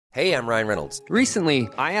Hey, I'm Ryan Reynolds. Recently,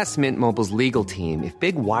 I asked Mint Mobile's legal team if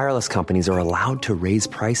big wireless companies are allowed to raise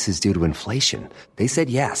prices due to inflation. They said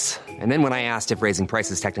yes. And then when I asked if raising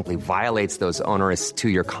prices technically violates those onerous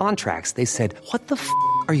two-year contracts, they said, "What the f***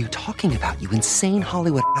 are you talking about, you insane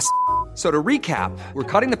Hollywood ass?" So to recap, we're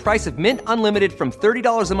cutting the price of Mint Unlimited from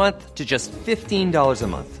 $30 a month to just $15 a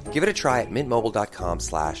month. Give it a try at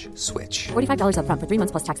mintmobile.com/switch. $45 up front for 3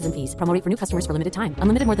 months plus taxes and fees. Promo rate for new customers for limited time.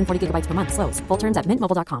 Unlimited more than 40 gigabytes per month. Slows full terms at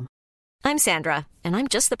mintmobile.com. I'm Sandra, and I'm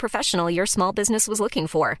just the professional your small business was looking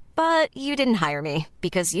for. But you didn't hire me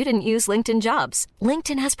because you didn't use LinkedIn Jobs.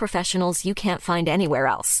 LinkedIn has professionals you can't find anywhere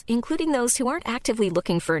else, including those who aren't actively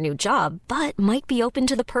looking for a new job, but might be open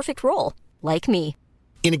to the perfect role, like me.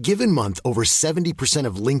 In a given month, over 70%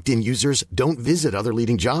 of LinkedIn users don't visit other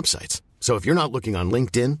leading job sites. So if you're not looking on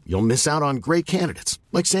LinkedIn, you'll miss out on great candidates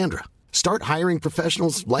like Sandra. Start hiring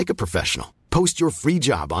professionals like a professional. Post your free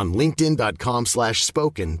job on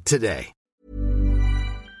linkedin.com/spoken today.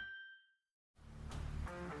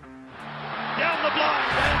 Down the blind,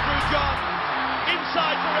 Andrew John.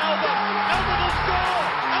 Inside for Albert. Albert will score.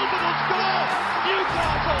 Albert will score.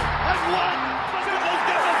 Newcastle have won. Fiddler's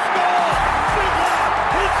going to score. Fiddler.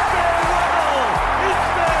 It's farewell. It's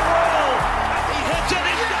farewell. And he hits it.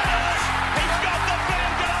 He's got it. He's got the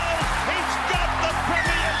field goal. He's got the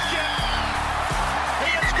premiership.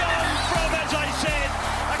 He has gone from, as I said,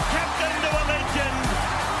 a captain to a legend,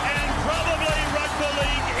 and probably rugby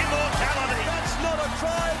league immortality. That's not a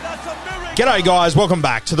try. That's a miracle. G'day guys, welcome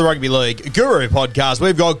back to the Rugby League Guru podcast.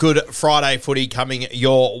 We've got Good Friday footy coming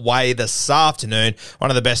your way this afternoon. One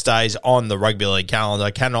of the best days on the Rugby League calendar.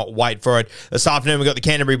 I cannot wait for it. This afternoon we've got the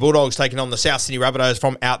Canterbury Bulldogs taking on the South Sydney Rabbitohs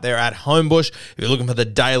from out there at Homebush. If you're looking for the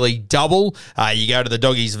daily double, you go to the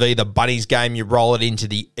Doggies v the Bunnies game, you roll it into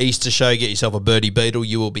the Easter show, get yourself a birdie beetle,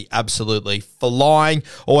 you will be absolutely flying.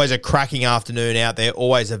 Always a cracking afternoon out there,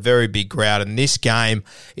 always a very big crowd, and this game,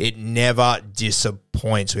 it never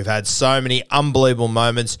disappoints. We've had so many unbelievable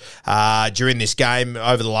moments during this game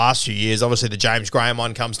over the last few years. Obviously, the James Graham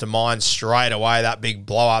one comes to mind straight away. That big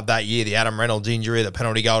blow-up that year, the Adam Reynolds injury, the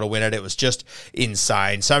penalty goal to win it. It was just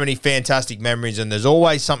insane. So many fantastic memories, and there's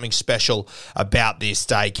always something special about this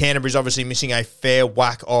day. Canterbury's obviously missing a fair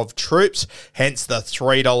whack of troops, hence the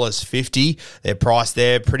 $3.50. Their price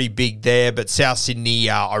there, pretty big there, but South Sydney,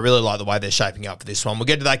 I really like the way they're shaping up for this one. We'll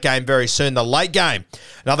get to that game very soon. The late game,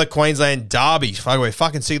 another Queensland derby. We're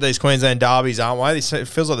fucking sick of these Queensland derbies, aren't we? It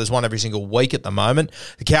feels like there's one every single week at the moment.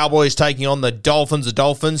 The Cowboys taking on the Dolphins. The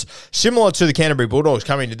Dolphins, similar to the Canterbury Bulldogs,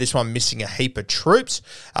 coming to this one missing a heap of troops.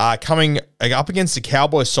 Coming up against the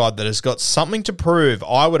Cowboys side that has got something to prove,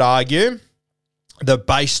 I would argue, that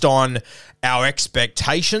based on our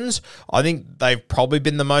expectations, I think they've probably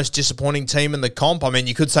been the most disappointing team in the comp. I mean,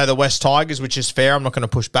 you could say the West Tigers, which is fair. I'm not going to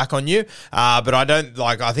push back on you. But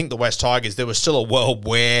I think the West Tigers, there was still a world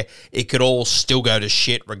where it could all still go to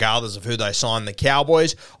shit regardless of who they signed. The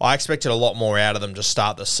Cowboys, I expected a lot more out of them to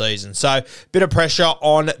start the season. So, bit of pressure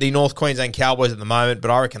on the North Queensland Cowboys at the moment, but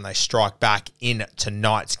I reckon they strike back in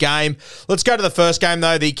tonight's game. Let's go to the first game,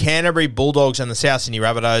 though. The Canterbury Bulldogs and the South Sydney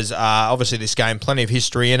Rabbitohs. Obviously, this game, plenty of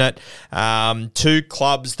history in it. Two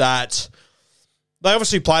clubs that they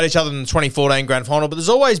obviously played each other in the 2014 Grand Final, but there's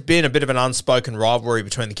always been a bit of an unspoken rivalry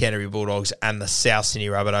between the Canterbury Bulldogs and the South Sydney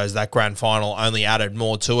Rabbitohs. That Grand Final only added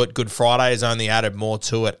more to it. Good Friday has only added more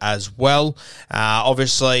to it as well.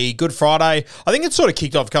 Obviously, Good Friday, I think it sort of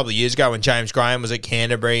kicked off a couple of years ago when James Graham was at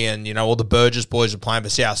Canterbury and, you know, all the Burgess boys were playing for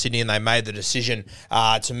South Sydney and they made the decision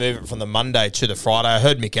to move it from the Monday to the Friday. I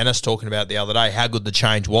heard Mick Ennis talking about it the other day, how good the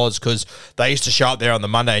change was, because they used to show up there on the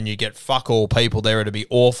Monday and you get fuck all people there. It'd be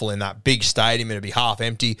awful in that big stadium. It'd be half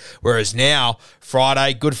empty, whereas now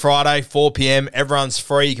Friday, Good Friday, 4 p.m, everyone's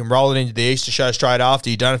free. You can roll it into the Easter show straight after.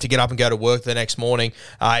 You don't have to get up and go to work the next morning.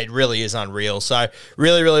 It really is unreal. So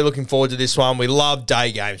really looking forward to this one. We love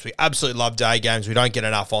day games. We absolutely love day games. We don't get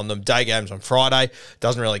enough on them. Day games on Friday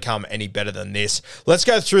doesn't really come any better than this. Let's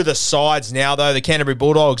go through the sides now, though. The Canterbury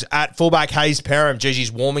Bulldogs at fullback, Hayes Perham.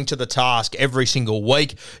 He's warming to the task every single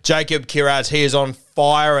week. Jacob Kiraz, he is on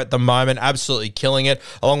fire at the moment, absolutely killing it,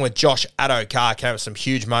 along with Josh Addo-Carr, came with some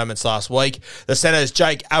huge moments last week. The centres,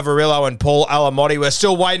 Jake Averillo and Paul Alamotti. We're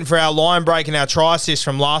still waiting for our line break and our try assist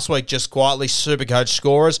from last week, just quietly. Supercoach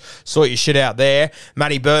scorers, sort your shit out there.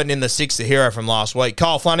 Matty Burton in the 6, the hero from last week.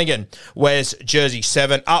 Kyle Flanagan wears jersey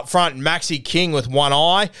 7. Up front, Maxi King with one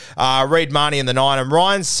eye. Reid Marnie in the 9, and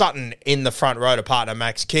Ryan Sutton in the front row to partner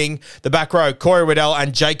Max King. The back row, Corey Waddell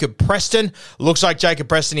and Jacob Preston. Looks like Jacob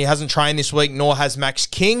Preston, he hasn't trained this week, nor has Max Max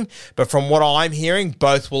King. But from what I'm hearing,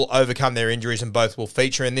 both will overcome their injuries and both will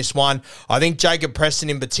feature in this one. I think Jacob Preston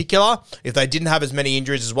in particular, if they didn't have as many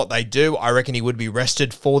injuries as what they do, I reckon he would be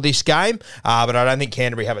rested for this game. But I don't think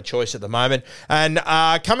Canterbury have a choice at the moment. And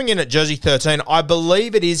coming in at jersey 13, I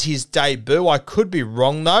believe it is his debut. I could be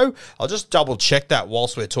wrong though. I'll just double check that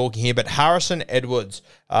whilst we're talking here. But Harrison Edwards,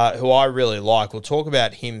 who I really like. We'll talk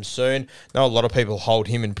about him soon. I know a lot of people hold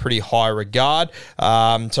him in pretty high regard.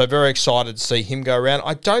 So very excited to see him go around.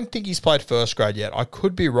 I don't think he's played first grade yet. I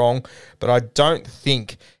could be wrong, but I don't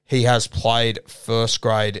think he has played first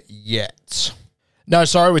grade yet. No,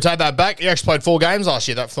 sorry, we take that back. He actually played 4 games last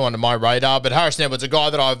year. That flew under my radar. But Harrison Edwards, a guy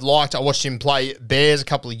that I've liked. I watched him play Bears a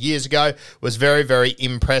couple of years ago. Was very, very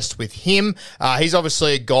impressed with him. He's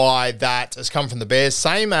obviously a guy that has come from the Bears.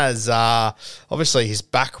 Same as, obviously, his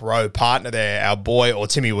back row partner there, our boy, or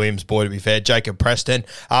Timmy Williams' boy, to be fair, Jacob Preston.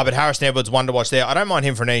 But Harrison Edwards, one to watch there. I don't mind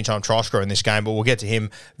him for an anytime try scorer in this game, but we'll get to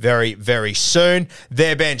him very, very soon.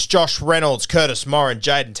 Their bench, Josh Reynolds, Curtis Morin,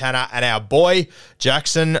 Jaden Tanner, and our boy,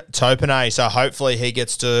 Jackson Topine. So hopefully he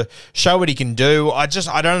gets to show what he can do. I don't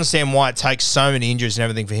understand why it takes so many injuries and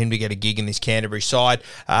everything for him to get a gig in this Canterbury side.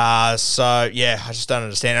 So yeah, I just don't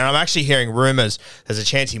understand. And I'm actually hearing rumours there's a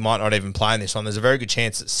chance he might not even play in this one. There's a very good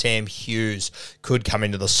chance that Sam Hughes could come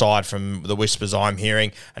into the side from the whispers I'm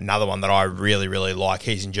hearing. Another one that I really, really like.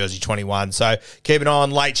 He's in jersey 21. So keep an eye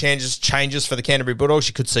on late changes for the Canterbury Bulldogs.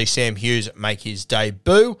 You could see Sam Hughes make his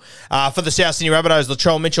debut. For the South Sydney Rabbitohs,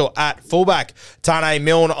 Latrell Mitchell at fullback. Tane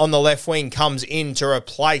Milne on the left wing comes in to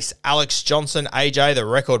replace Alex Johnson, AJ, the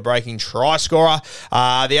record-breaking try scorer.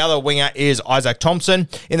 The other winger is Isaac Thompson.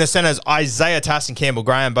 In the centres, Isaiah Tass and Campbell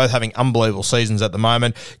Graham, both having unbelievable seasons at the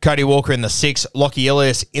moment. Cody Walker in the 6, Lockie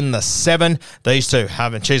Ilias in the 7. These two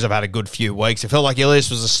have had a good few weeks. It felt like Ilias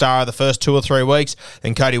was a star of the first 2 or 3 weeks,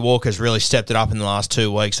 then Cody Walker's really stepped it up in the last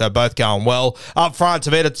 2 weeks, so both going well. Up front,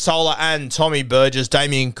 Tavita Sola and Tommy Burgess.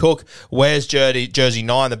 Damien Cook wears jersey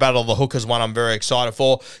 9. The Battle of the Hookers one I'm very excited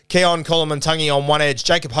for. Keon Kolomantangi on one edge,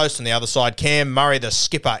 Jacob Host on the other side, Cam Murray, the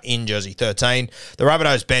skipper, in jersey 13. The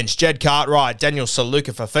Rabbitohs bench, Jed Cartwright, Daniel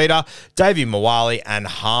Saluka Fafita, Davey Mawali, and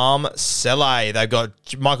Harm Sele. They've got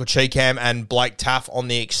Michael Cheekham and Blake Taff on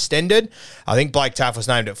the extended. I think Blake Taff was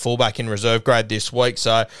named at fullback in reserve grade this week,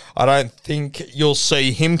 so I don't think you'll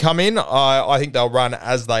see him come in. I think they'll run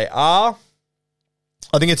as they are.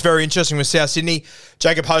 I think it's very interesting with South Sydney.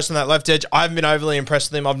 Jacob Host on that left edge. I haven't been overly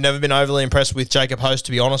impressed with him. I've never been overly impressed with Jacob Host,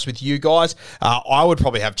 to be honest with you guys. I would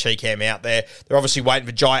probably have Cheekham out there. They're obviously waiting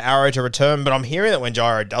for Jai Arrow to return, but I'm hearing that when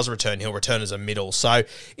Jai Arrow does return, he'll return as a middle. So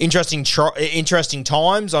interesting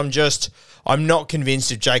times. I'm not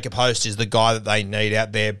convinced if Jacob Host is the guy that they need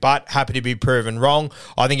out there, but happy to be proven wrong.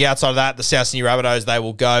 I think outside of that, the South Sydney Rabbitohs, they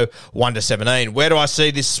will go 1-17. Where do I see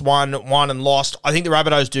this one won and lost? I think the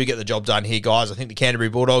Rabbitohs do get the job done here, guys. I think the Canterbury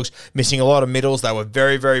Bulldogs missing a lot of middles. They were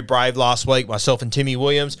very, very brave last week. Myself and Timmy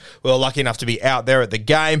Williams, we were lucky enough to be out there at the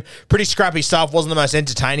game. Pretty scrappy stuff. Wasn't the most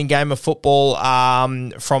entertaining game of football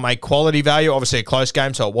from a quality value. Obviously a close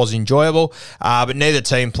game, so it was enjoyable. But neither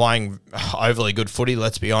team playing overly good footy,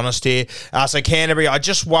 let's be honest here. So Canterbury, I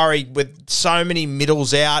just worry with so many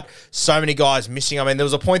middles out, so many guys missing. I mean, there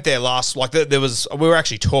was a point there we were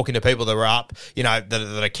actually talking to people that were up,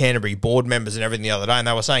 that are Canterbury board members and everything the other day, and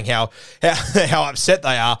they were saying how upset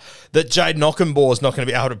they are that Jade Knockenball is not going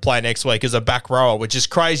to be able to play next week as a back rower, which is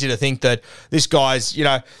crazy to think that this guy's,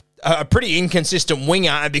 a pretty inconsistent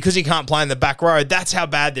winger, and because he can't play in the back row, that's how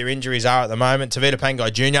bad their injuries are at the moment. Tavita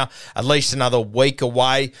Pangai Jr., at least another week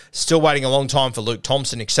away. Still waiting a long time for Luke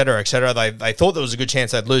Thompson, etc., etc. They thought there was a good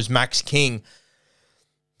chance they'd lose Max King.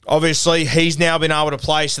 Obviously, he's now been able to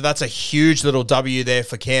play, so that's a huge little W there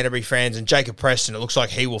for Canterbury fans. And Jacob Preston, it looks like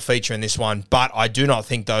he will feature in this one, but I do not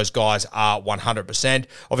think those guys are 100%.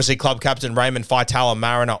 Obviously, club captain Raymond Faitala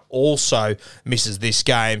Mariner also misses this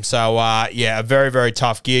game. So, a very, very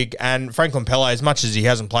tough gig. And Franklin Pele, as much as he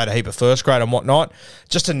hasn't played a heap of first grade and whatnot,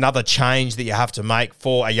 just another change that you have to make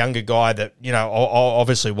for a younger guy that,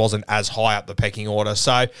 obviously wasn't as high up the pecking order.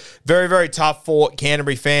 So, very, very tough for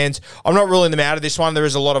Canterbury fans. I'm not ruling them out of this one. There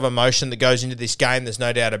is a lot of emotion that goes into this game. There's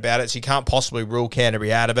no doubt about it. So you can't possibly rule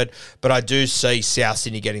Canterbury out of it. But I do see South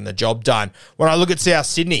Sydney getting the job done. When I look at South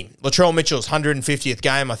Sydney, Latrell Mitchell's 150th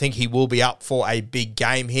game, I think he will be up for a big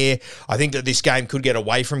game here. I think that this game could get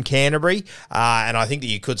away from Canterbury. And I think that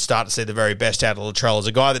you could start to see the very best out of Latrell. As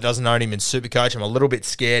a guy that doesn't own him in Supercoach, I'm a little bit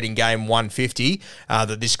scared in game 150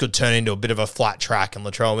 that this could turn into a bit of a flat track and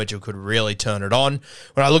Latrell Mitchell could really turn it on.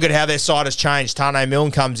 When I look at how their side has changed, Tane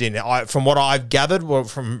Milne comes in. From what I've gathered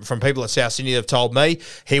from people at South Sydney that have told me,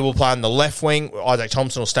 he will play on the left wing. Isaac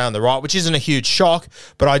Thompson will stay on the right, which isn't a huge shock,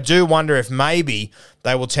 but I do wonder if maybe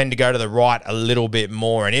they will tend to go to the right a little bit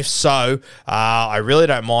more. And if so, I really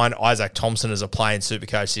don't mind Isaac Thompson as a play in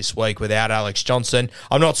Supercoach this week without Alex Johnson.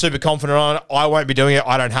 I'm not super confident on it. I won't be doing it.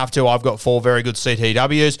 I don't have to. I've got 4 very good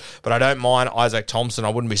CTWs, but I don't mind Isaac Thompson. I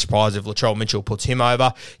wouldn't be surprised if Latrell Mitchell puts him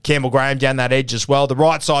over. Campbell Graham down that edge as well. The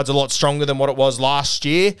right side's a lot stronger than what it was last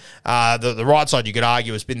year. The right side, you could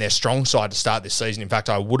argue, has been their strong side to start this season. In fact,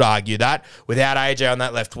 I would argue that. Without AJ on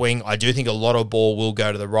that left wing, I do think a lot of ball will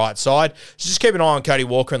go to the right side. So just keep an eye on Cody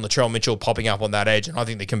Walker and Latrell Mitchell popping up on that edge, and I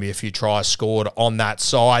think there can be a few tries scored on that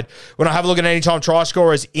side. When I have a look at anytime try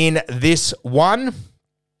scorers in this one,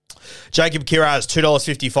 Jacob Kiraz,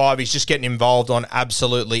 $2.55. He's just getting involved on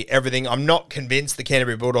absolutely everything. I'm not convinced the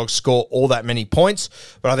Canterbury Bulldogs score all that many points,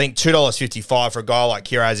 but I think $2.55 for a guy like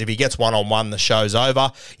Kiraz, if he gets one-on-one, the show's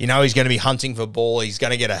over. You know he's going to be hunting for ball. He's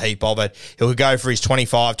going to get a heap of it. He'll go for his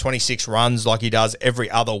 25, 26 runs like he does every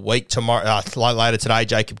other week. Tomorrow, later today,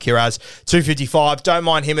 Jacob Kiraz, $2.55. Don't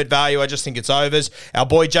mind him at value. I just think it's overs. Our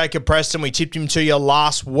boy Jacob Preston, we tipped him to you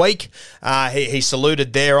last week. He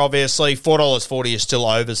saluted there, obviously. $4.40 is still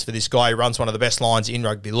overs for this guy. He runs one of the best lines in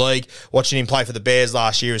rugby league. Watching him play for the Bears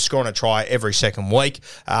last year, he's scoring a try every second week.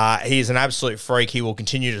 He is an absolute freak. He will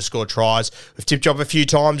continue to score tries. We've tipped you up a few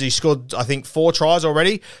times. He scored, I think, 4 tries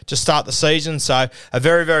already to start the season. So a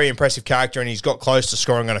very, very impressive character, and he's got close to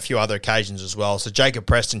scoring on a few other occasions as well. So Jacob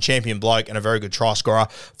Preston, champion bloke and a very good try scorer,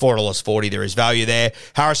 $4.40. There is value there.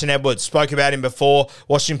 Harrison Edwards, spoke about him before.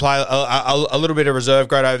 Watched him play a little bit of reserve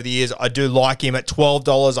grade over the years. I do like him at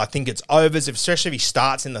 $12. I think it's overs, especially if he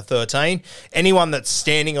starts in the 13. Anyone that's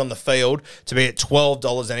standing on the field to be at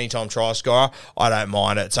 $12 anytime try scorer, I don't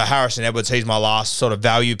mind it. So Harrison Edwards, he's my last sort of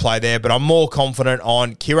value play there, but I'm more confident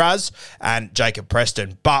on Kiraz and Jacob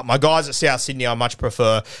Preston. But my guys at South Sydney I much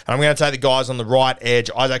prefer, and I'm going to take the guys on the right edge.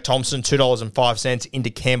 Isaac Thompson, $2.05 into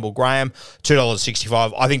Campbell Graham,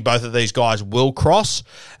 $2.65. I think both of these guys will cross.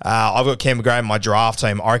 I've got Campbell Graham in my draft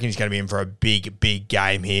team. I reckon he's going to be in for a big, big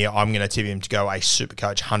game here. I'm going to tip him to go a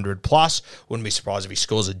Supercoach 100+. Wouldn't be surprised if he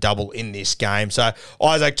scores a double in this game. So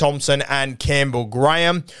Isaac Thompson and Campbell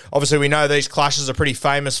Graham. Obviously, we know these clashes are pretty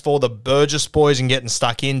famous for the Burgess boys and getting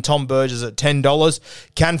stuck in. Tom Burgess at $10.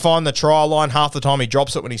 Can find the try line. Half the time he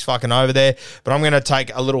drops it when he's fucking over there. But I'm going to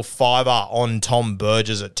take a little fiver on Tom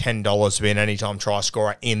Burgess at $10 to be an anytime try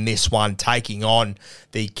scorer in this one, taking on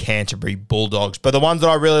the Canterbury Bulldogs. But the ones that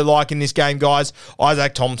I really like in this game, guys,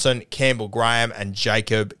 Isaac Thompson, Campbell Graham, and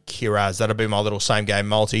Jacob Kiraz. That'll be my little same game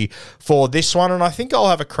multi for this one, and I think I'll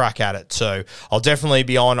have a crack at it too. I'll definitely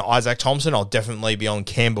be on Isaac Thompson. I'll definitely be on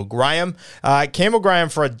Campbell Graham. Campbell Graham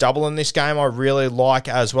for a double in this game I really like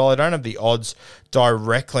as well. I don't have the odds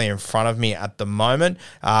directly in front of me at the moment,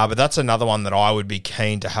 but that's another one that I would be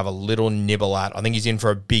keen to have a little nibble at. I think he's in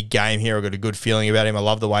for a big game here. I've got a good feeling about him. I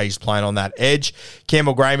love the way he's playing on that edge.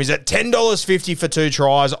 Campbell Graham is at $10.50 for 2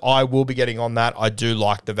 tries. I will be getting on that. I do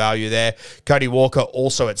like the value there. Cody Walker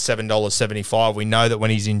also at $7.75. We know that when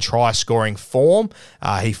he's in try scoring form,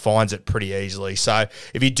 he finds it pretty easily. So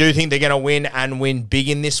if you do think they're going to win and win big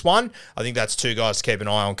in this one, I think that's 2 guys to keep an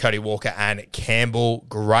eye on, Cody Walker and Campbell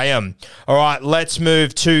Graham. All right, let's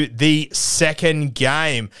move to the second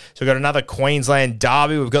game. So we've got another Queensland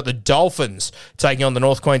derby. We've got the Dolphins taking on the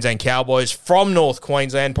North Queensland Cowboys from North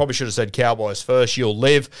Queensland. Probably should have said Cowboys first. You'll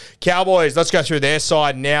live. Cowboys, let's go through their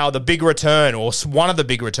side now. The big return, or one of the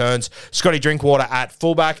big returns, Scotty Drinkwater at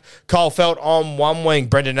fullback, Kyle Felt on one wing,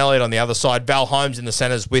 Brendan Elliott on the other side, Val Holmes in the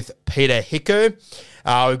centres with Peter Hiku.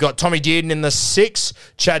 We've got Tommy Dearden in the 6,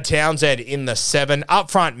 Chad Townsend in the 7. Up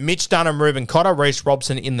front, Mitch Dunn, Reuben Cotter, Reece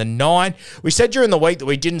Robson in the 9. We said during the week that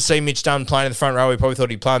we didn't see Mitch Dunn playing in the front row. We probably thought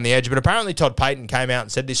he'd play on the edge, but apparently Todd Payton came out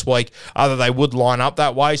and said this week that they would line up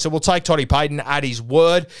that way. So we'll take Toddy Payton at his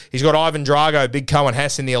word. He's got Ivan Drago, Big Cohen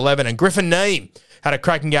Hess in the 11, and Griffin Neame had a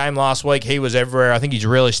cracking game last week. He was everywhere. I think he's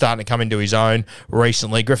really starting to come into his own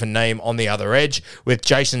recently. Griffin Neame on the other edge with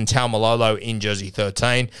Jason Taumalolo in jersey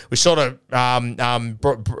 13. We sort of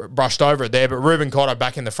brushed over it there, but Reuben Cotter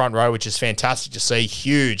back in the front row, which is fantastic to see.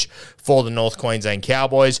 Huge for the North Queensland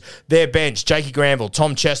Cowboys. Their bench, Jakey Granville,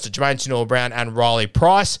 Tom Chester, Jermaine Turnbull-Brown, and Riley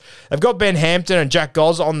Price. They've got Ben Hampton and Jack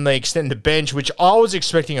Goz on the extended bench, which I was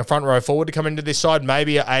expecting a front row forward to come into this side,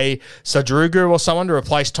 maybe a Sadrugu or someone to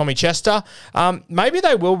replace Tommy Chester. Maybe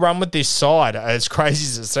they will run with this side, as crazy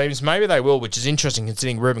as it seems. Maybe they will, which is interesting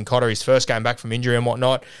considering Reuben Cotter, his first game back from injury and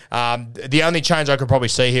whatnot. The only change I could probably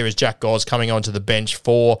see here is Jack Goz coming onto the bench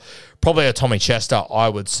for probably a Tommy Chester, I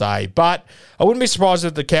would say. But I wouldn't be surprised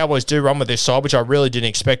if the Cowboys do run with this side, which I really didn't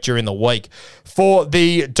expect during the week. For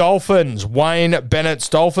the Dolphins, Wayne Bennett's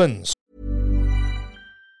Dolphins.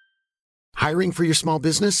 Hiring for your small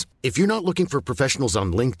business? If you're not looking for professionals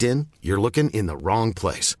on LinkedIn, you're looking in the wrong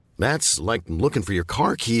place. That's like looking for your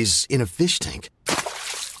car keys in a fish tank.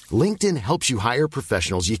 LinkedIn helps you hire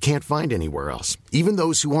professionals you can't find anywhere else, even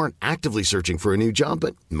those who aren't actively searching for a new job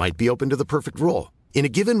but might be open to the perfect role. In a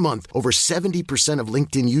given month, over 70% of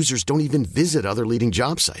LinkedIn users don't even visit other leading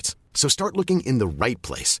job sites. So start looking in the right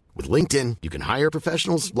place. With LinkedIn, you can hire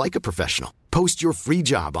professionals like a professional. Post your free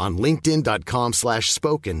job on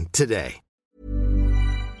linkedin.com/spoken today.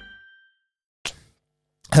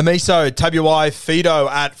 Hamiso Tabuai Fido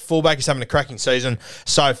at fullback is having a cracking season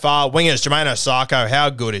so far. Wingers, Jermaine Osako, how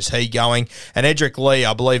good is he going? And Edric Lee,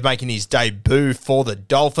 I believe, making his debut for the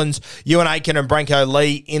Dolphins. Ewan Aitken and Branko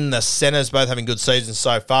Lee in the centres, both having good seasons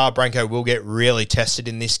so far. Branko will get really tested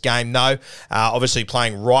in this game, though. Obviously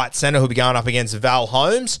playing right centre, who'll be going up against Val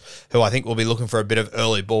Holmes, who I think will be looking for a bit of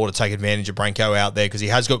early ball to take advantage of Branko out there because he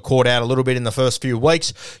has got caught out a little bit in the first few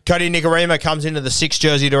weeks. Cody Nikorima comes into the 6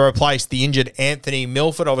 jersey to replace the injured Anthony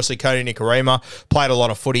Milford. Obviously, Cody Nikorima played a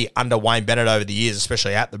lot of footy under Wayne Bennett over the years,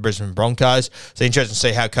 especially at the Brisbane Broncos. So interesting to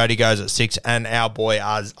see how Cody goes at 6, and our boy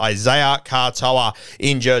Isaiah Katoa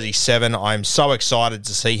in jersey 7. I'm so excited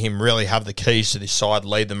to see him really have the keys to this side,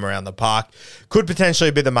 lead them around the park. Could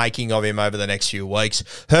potentially be the making of him over the next few weeks.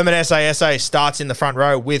 Herman Sasa starts in the front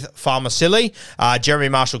row with Farmasili. Jeremy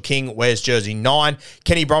Marshall-King wears jersey 9.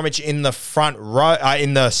 Kenny Bromwich in the front row,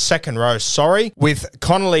 in the second row, with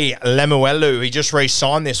Connolly Lemuelu. He just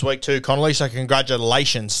re-signed this week too, Connolly, so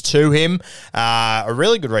congratulations to him. A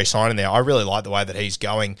really good re-signing there. I really like the way that he's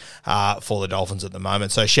going for the Dolphins at the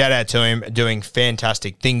moment. So shout out to him, doing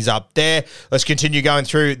fantastic things up there. Let's continue going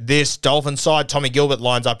through this Dolphins side. Tommy Gilbert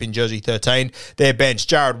lines up in jersey 13. Their bench,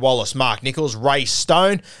 Jared Wallace, Mark Nichols, Ray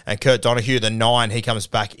Stone, and Kurt Donahue, the 9. He comes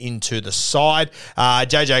back into the side.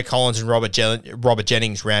 JJ Collins and Robert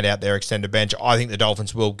Jennings round out their extended bench. I think the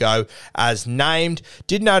Dolphins will go as named.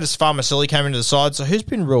 Did notice Farmasili came into the side, so who's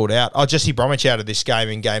been ruled out? Oh, Jesse Bromwich out of this game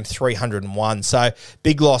in game 301, so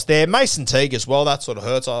big loss there. Mason Teague as well, that sort of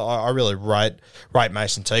hurts. I really rate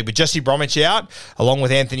Mason Teague, but Jesse Bromwich out, along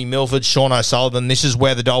with Anthony Milford, Sean O'Sullivan. This is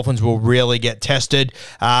where the Dolphins will really get tested.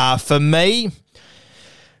 For me,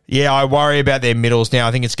 yeah, I worry about their middles now.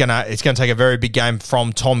 I think it's gonna take a very big game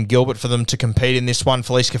from Tom Gilbert for them to compete in this one.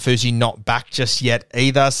 Felice Kafusi not back just yet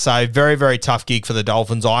either, so very, very tough gig for the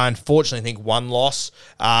Dolphins. I unfortunately think one loss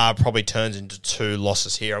probably turns into 2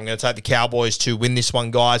 losses here. I'm going to take the Cowboys to win this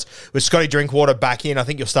one, guys. With Scotty Drinkwater back in, I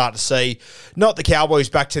think you'll start to see not the Cowboys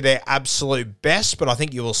back to their absolute best, but I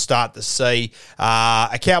think you will start to see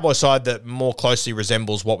a Cowboy side that more closely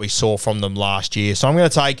resembles what we saw from them last year. So I'm going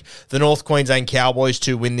to take the North Queensland Cowboys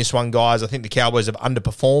to win this one, guys. I think the Cowboys have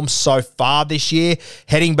underperformed so far this year.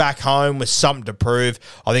 Heading back home with something to prove.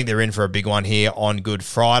 I think they're in for a big one here on Good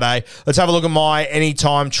Friday. Let's have a look at my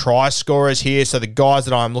anytime try scorers here. So the guys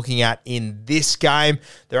that I'm looking at in this game,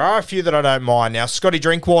 there are a few that I don't mind. Now, Scotty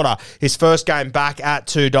Drinkwater, his first game back at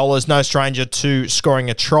 $2, no stranger to scoring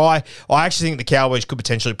a try. I actually think the Cowboys could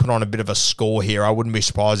potentially put on a bit of a score here. I wouldn't be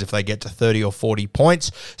surprised if they get to 30 or 40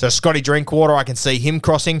 points. So Scotty Drinkwater, I can see him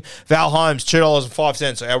crossing. Val Holmes,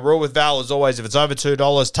 $2.05. So our rule with Val is always, if it's over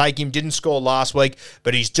 $2, take him. Didn't score last week,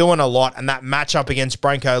 but he's doing a lot. And that matchup against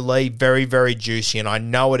Branko Lee, very, very juicy. And I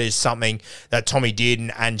know it is something that Tommy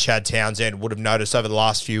Dearden and Chad Townsend would have noticed over the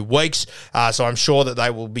last few weeks. So I'm sure that they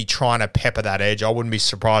will be trying to pepper that edge. I wouldn't be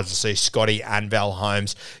surprised to see Scotty and Val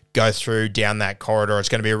Holmes go through down that corridor. It's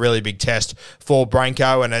going to be a really big test for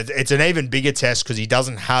Branko, and it's an even bigger test because he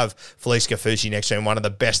doesn't have Felice Kafusi next to him, one of the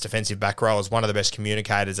best defensive back rowers, one of the best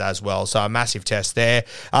communicators as well. So a massive test there.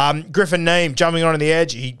 Griffin Neame jumping on the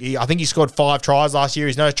edge. I think he scored 5 tries last year.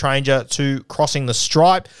 He's no stranger to crossing the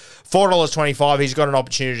stripe. $4.25. He's got an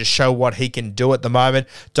opportunity to show what he can do at the moment.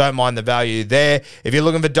 Don't mind the value there. If you're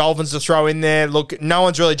looking for Dolphins to throw in there, look, no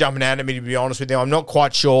one's really jumping out at me, to be honest with you. I'm not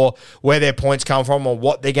quite sure where their points come from or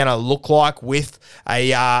what they're going to look like with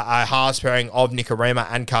a halves pairing of Nikorima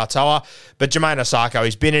and Katoa. But Jermaine Osako,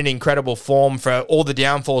 he's been in incredible form for all the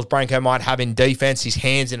downfalls Branko might have in defense. His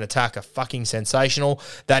hands in attack are fucking sensational.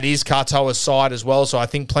 That is Katoa's side as well, so I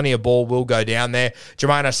think plenty of ball will go down there.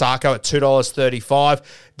 Jermaine Osako at $2.35.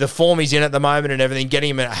 The form he's in at the moment and everything, getting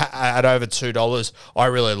him at over $2, I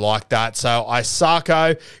really like that. So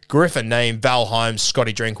Osako, Griffin Neame, Val Holmes,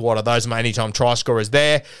 Scotty Drinkwater, those are my anytime try scorers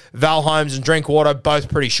there. Val Holmes and Drinkwater, both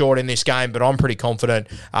pretty short in this game, but I'm pretty confident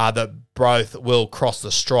that both will cross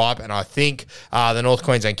the stripe, and I think the North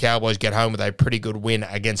Queensland Cowboys get home with a pretty good win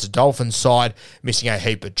against the Dolphins side, missing a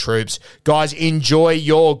heap of troops. Guys, enjoy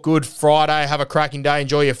your Good Friday. Have a cracking day.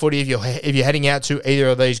 Enjoy your footy. If you're heading out to either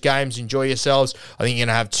of these games, enjoy yourselves. I think you're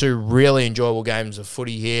going to have two really enjoyable games of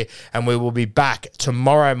footy here, and we will be back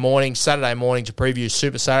tomorrow morning, Saturday morning, to preview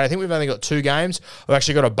Super Saturday. I think we've only got 2 games. I've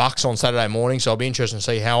actually got a Bucks on Saturday morning, so I'll be interested to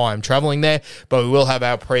see how I'm travelling there, but we will have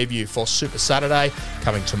our preview for Super Saturday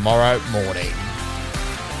coming tomorrow morning.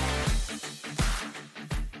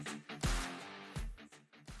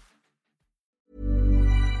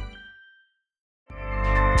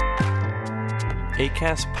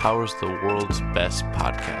 Acast powers the world's best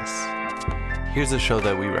podcasts. Here's a show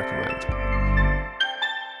that we recommend.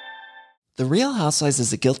 The Real Housewives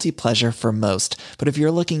is a guilty pleasure for most, but if you're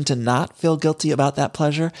looking to not feel guilty about that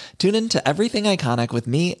pleasure, tune in to Everything Iconic with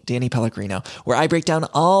me, Danny Pellegrino, where I break down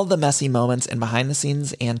all the messy moments and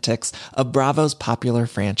behind-the-scenes antics of Bravo's popular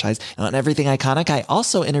franchise. And on Everything Iconic, I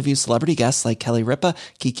also interview celebrity guests like Kelly Ripa,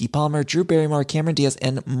 Keke Palmer, Drew Barrymore, Cameron Diaz,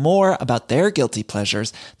 and more about their guilty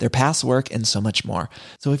pleasures, their past work, and so much more.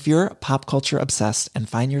 So if you're pop culture obsessed and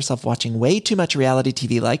find yourself watching way too much reality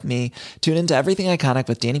TV like me, tune in to Everything Iconic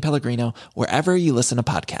with Danny Pellegrino, wherever you listen to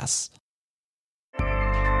podcasts.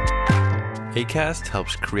 Acast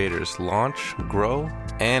helps creators launch, grow,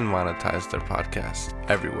 and monetize their podcasts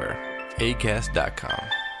everywhere.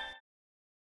 Acast.com.